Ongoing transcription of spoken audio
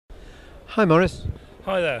Hi Morris.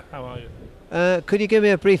 Hi there, how are you? Could you give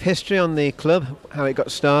me a brief history on the club, how it got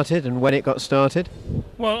started and when it got started?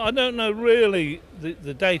 Well, I don't know really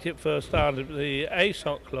the date it first started. The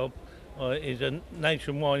ASOC club is a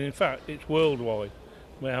nationwide, in fact it's worldwide.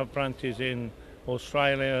 We have branches in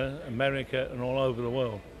Australia, America and all over the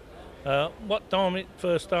world. What time it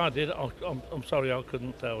first started, I'm sorry I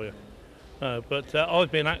couldn't tell you. But I've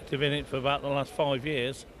been active in it for about the last 5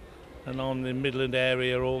 years, and I'm the Midland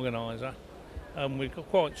area organiser. And we've got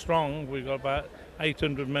quite strong. We've got about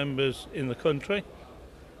 800 members in the country,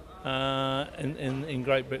 in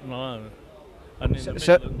Great Britain alone, and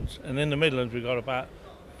in the Midlands we've got about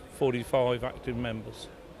 45 active members.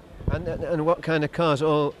 And what kind of cars?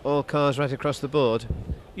 All cars right across the board?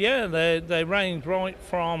 Yeah, they range right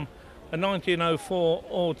from a 1904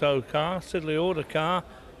 auto car, Siddeley auto car,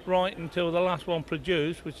 right until the last one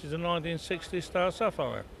produced, which is a 1960 Star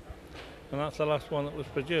Sapphire, and that's the last one that was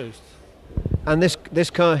produced. And this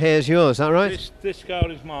car here is yours, is that right? This car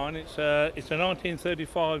is mine. It's a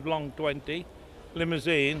 1935 long 20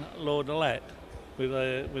 limousine Lord-elect with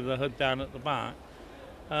a hood down at the back,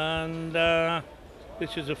 and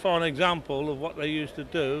this is a fine example of what they used to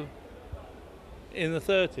do in the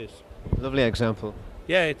 30s. Lovely example.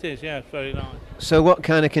 Yeah, it is. Yeah, it's very nice. So what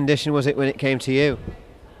kind of condition was it when it came to you?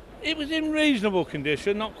 It was in reasonable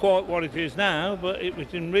condition, not quite what it is now, but it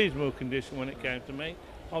was in reasonable condition when it came to me.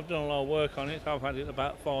 I've done a lot of work on it. I've had it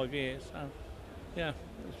about 5 years, so yeah,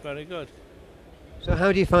 it's very good. So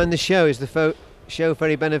how do you find the show? Is the show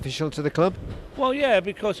very beneficial to the club? Well, yeah,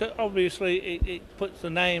 because obviously it puts the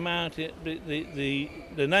name out. The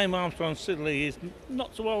name Armstrong Siddeley is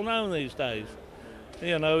not so well known these days.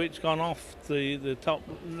 You know, it's gone off the top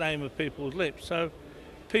name of people's lips. So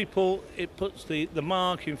it puts the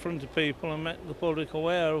mark in front of people and make the public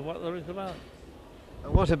aware of what there is about.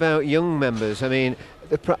 And what about young members? I mean,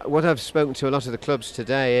 what I've spoken to a lot of the clubs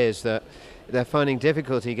today is that they're finding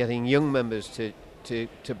difficulty getting young members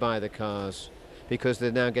to buy the cars because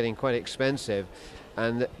they're now getting quite expensive,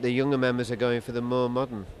 and the younger members are going for the more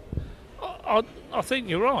modern. I think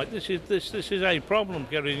you're right. This is a problem,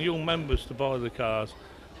 getting young members to buy the cars.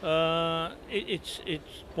 It's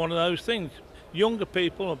one of those things. Younger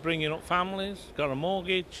people are bringing up families, got a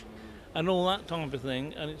mortgage, and all that type of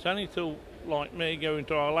thing. And it's only till like me going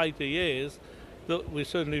to our later years that we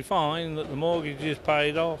suddenly find that the mortgage is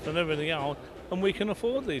paid off and everything else, and we can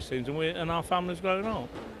afford these things, and our family's grown up.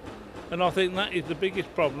 And I think that is the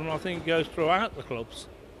biggest problem. I think it goes throughout the clubs.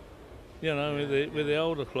 You know, with the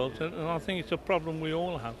older clubs, and I think it's a problem we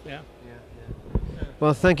all have. Yeah.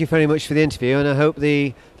 Well, thank you very much for the interview, and I hope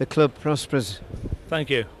the club prospers. Thank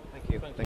you. Thank you.